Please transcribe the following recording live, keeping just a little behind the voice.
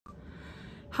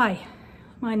Hi,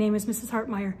 my name is Mrs.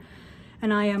 Hartmeyer,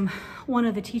 and I am one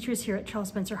of the teachers here at Charles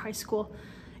Spencer High School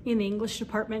in the English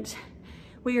department.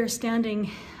 We are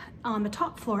standing on the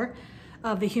top floor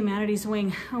of the Humanities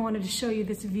Wing. I wanted to show you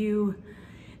this view.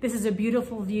 This is a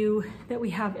beautiful view that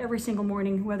we have every single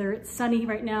morning, whether it's sunny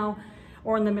right now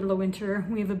or in the middle of winter.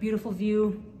 We have a beautiful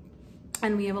view,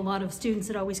 and we have a lot of students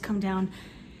that always come down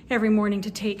every morning to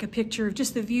take a picture of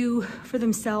just the view for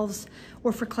themselves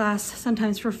or for class,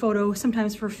 sometimes for photo,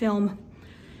 sometimes for film.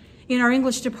 In our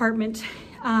English department,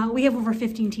 we have over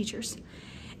 15 teachers,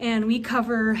 and we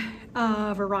cover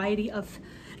a variety of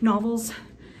novels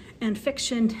and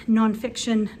fiction,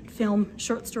 nonfiction, film,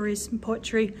 short stories, and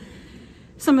poetry.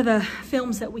 Some of the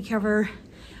films that we cover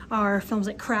are films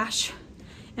like Crash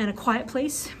and A Quiet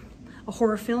Place, a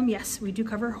horror film. Yes, we do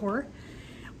cover horror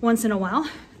once in a while.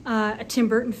 A Tim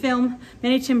Burton film,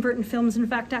 many Tim Burton films in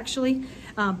fact actually,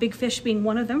 Big Fish being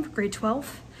one of them for grade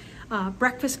 12,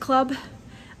 Breakfast Club,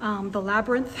 The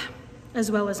Labyrinth, as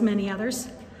well as many others.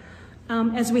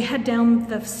 As we head down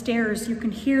the stairs, you can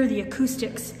hear the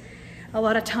acoustics. A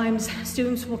lot of times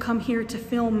students will come here to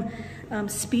film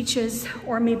speeches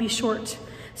or maybe short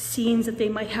scenes that they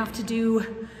might have to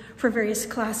do for various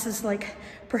classes, like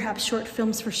perhaps short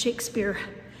films for Shakespeare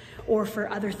or for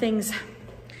other things.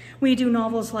 We do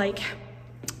novels like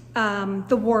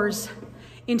The Wars,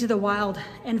 Into the Wild,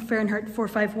 and Fahrenheit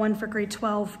 451 for grade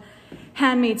 12,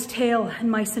 Handmaid's Tale and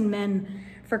Mice and Men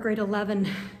for grade 11,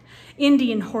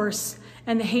 Indian Horse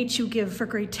and The Hate You Give for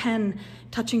grade 10,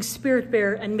 Touching Spirit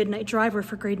Bear and Midnight Driver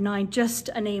for grade 9, just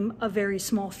to name a very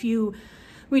small few.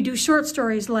 We do short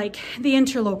stories like The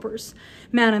Interlopers,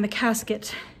 Man in the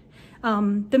Casket,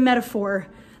 The Metaphor,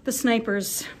 The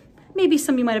Snipers, maybe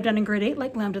some you might have done in grade 8,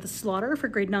 like Lamb to the Slaughter for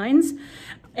grade 9s,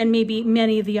 and maybe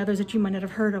many of the others that you might not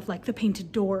have heard of, like The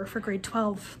Painted Door for grade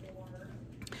 12.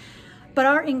 But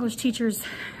our English teachers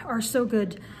are so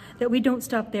good that we don't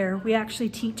stop there. We actually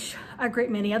teach a great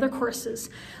many other courses,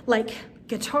 like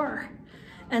guitar,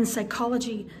 and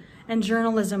psychology, and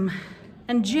journalism,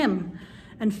 and gym,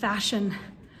 and fashion,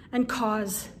 and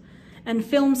cause, and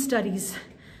film studies,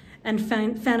 and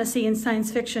fantasy and science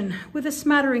fiction, with a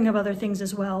smattering of other things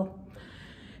as well.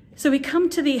 So we come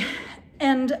to the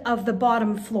end of the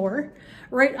bottom floor,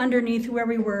 right underneath where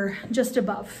we were just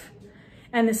above.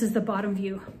 And this is the bottom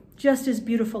view, just as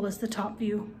beautiful as the top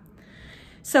view.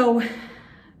 So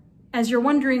as you're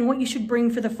wondering what you should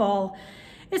bring for the fall,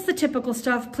 it's the typical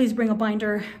stuff. Please bring a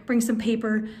binder, bring some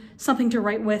paper, something to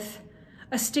write with.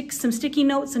 Some sticky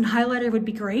notes and highlighter would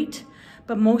be great,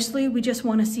 but mostly we just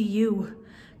want to see you.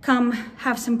 Come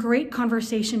have some great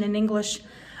conversation in English,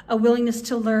 a willingness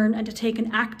to learn and to take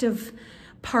an active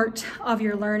part of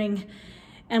your learning.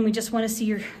 And we just want to see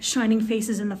your shining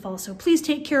faces in the fall. So please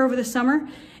take care over the summer,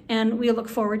 and we look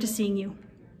forward to seeing you.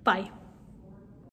 Bye.